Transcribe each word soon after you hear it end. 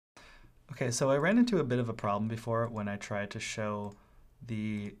Okay, so I ran into a bit of a problem before when I tried to show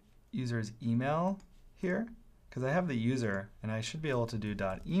the user's email here, because I have the user and I should be able to do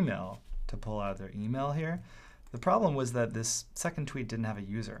 .email to pull out their email here. The problem was that this second tweet didn't have a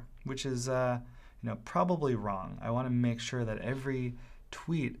user, which is probably wrong. I want to make sure that every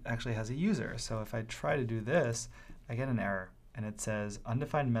tweet actually has a user. So if I try to do this, I get an error, and it says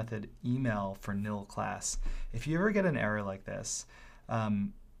undefined method email for nil class. If you ever get an error like this,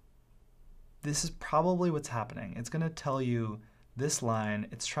 this is probably what's happening. It's going to tell you this line,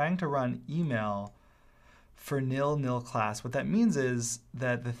 it's trying to run email for nil class. What that means is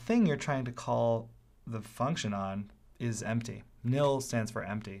that the thing you're trying to call the function on is empty. Nil stands for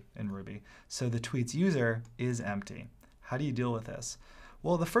empty in Ruby. So the tweet's user is empty. How do you deal with this?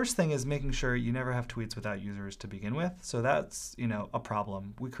 Well, the first thing is making sure you never have tweets without users to begin with. So that's a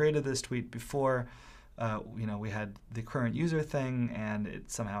problem. We created this tweet before we had the current user thing, and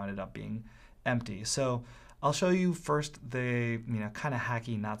it somehow ended up being empty. So I'll show you first the kind of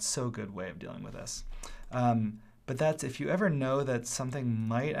hacky, not so good way of dealing with this. But that's if you ever know that something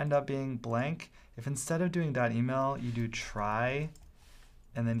might end up being blank, if instead of doing .email, you do try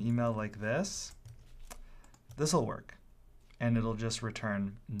and then email like this, this will work. And it'll just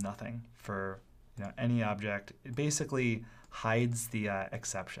return nothing for any object. It basically hides the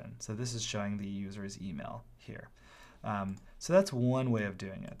exception. So this is showing the user's email here. So that's one way of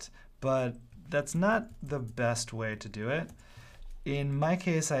doing it. But that's not the best way to do it. In my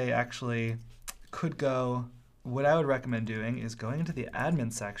case, I actually could go, what I would recommend doing is going into the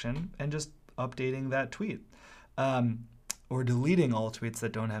admin section and just updating that tweet. Or deleting all tweets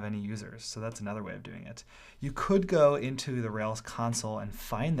that don't have any users. So that's another way of doing it. You could go into the Rails console and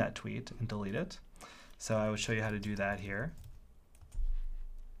find that tweet and delete it. So I will show you how to do that here.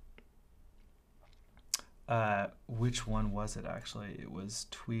 Which one was it actually? It was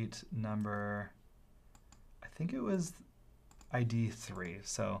tweet number, I think it was ID 3.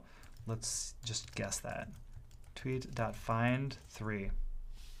 So let's just guess that. Tweet.find3.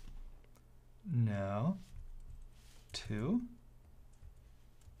 No. 2,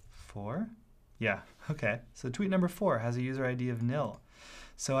 4. Yeah, OK. So tweet number 4 has a user ID of nil.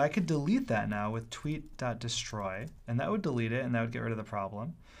 So I could delete that now with tweet.destroy, and that would delete it, and that would get rid of the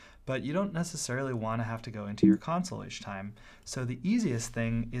problem. But you don't necessarily want to have to go into your console each time. So the easiest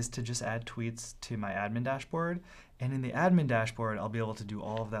thing is to just add tweets to my admin dashboard. And in the admin dashboard, I'll be able to do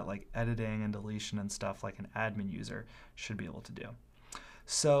all of that like editing and deletion and stuff like an admin user should be able to do.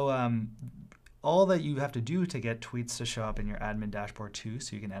 So all that you have to do to get tweets to show up in your admin dashboard too,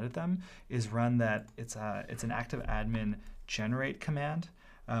 so you can edit them, is run that. It's an active admin generate command.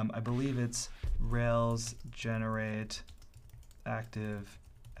 I believe it's Rails generate active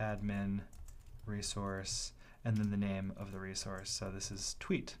admin resource, and then the name of the resource. So this is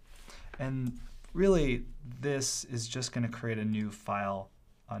tweet. And really, this is just going to create a new file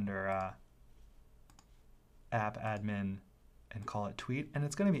under app admin and call it tweet, and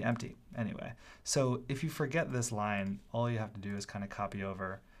it's going to be empty anyway. So if you forget this line, all you have to do is kind of copy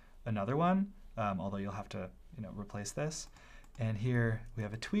over another one, although you'll have to replace this. And here we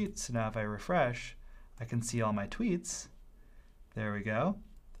have a tweet, so now if I refresh, I can see all my tweets. There we go.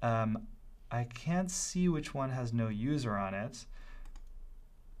 I can't see which one has no user on it,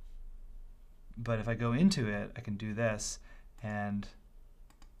 but if I go into it, I can do this, and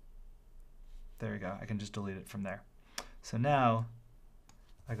there we go. I can just delete it from there. So now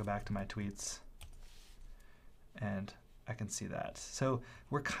I go back to my tweets, and I can see that. So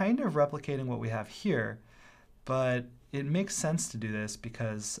we're kind of replicating what we have here, but it makes sense to do this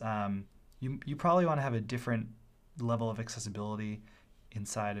because you probably want to have a different level of accessibility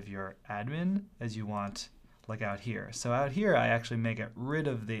inside of your admin as you want like out here. So out here, I actually may get rid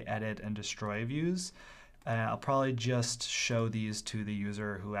of the edit and destroy views. I'll probably just show these to the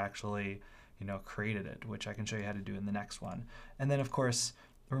user who actually created it, which I can show you how to do in the next one. And then, of course,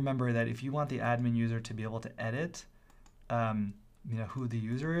 remember that if you want the admin user to be able to edit who the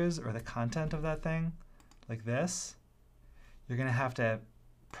user is or the content of that thing, like this, you're going to have to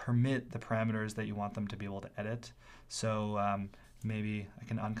permit the parameters that you want them to be able to edit. So maybe I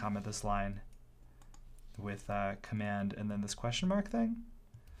can uncomment this line with command and then this question mark thing,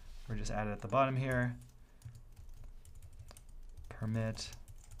 or just add it at the bottom here. Permit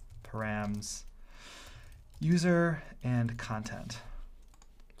params user and content.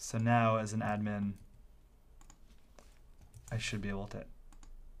 So now as an admin, I should be able to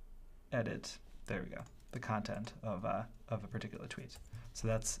edit, there we go, the content of a particular tweet. So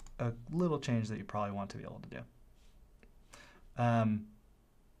that's a little change that you probably want to be able to do.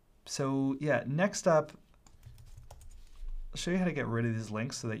 So yeah, next up, I'll show you how to get rid of these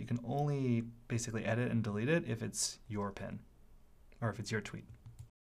links so that you can only basically edit and delete it if it's your pin or if it's your tweet.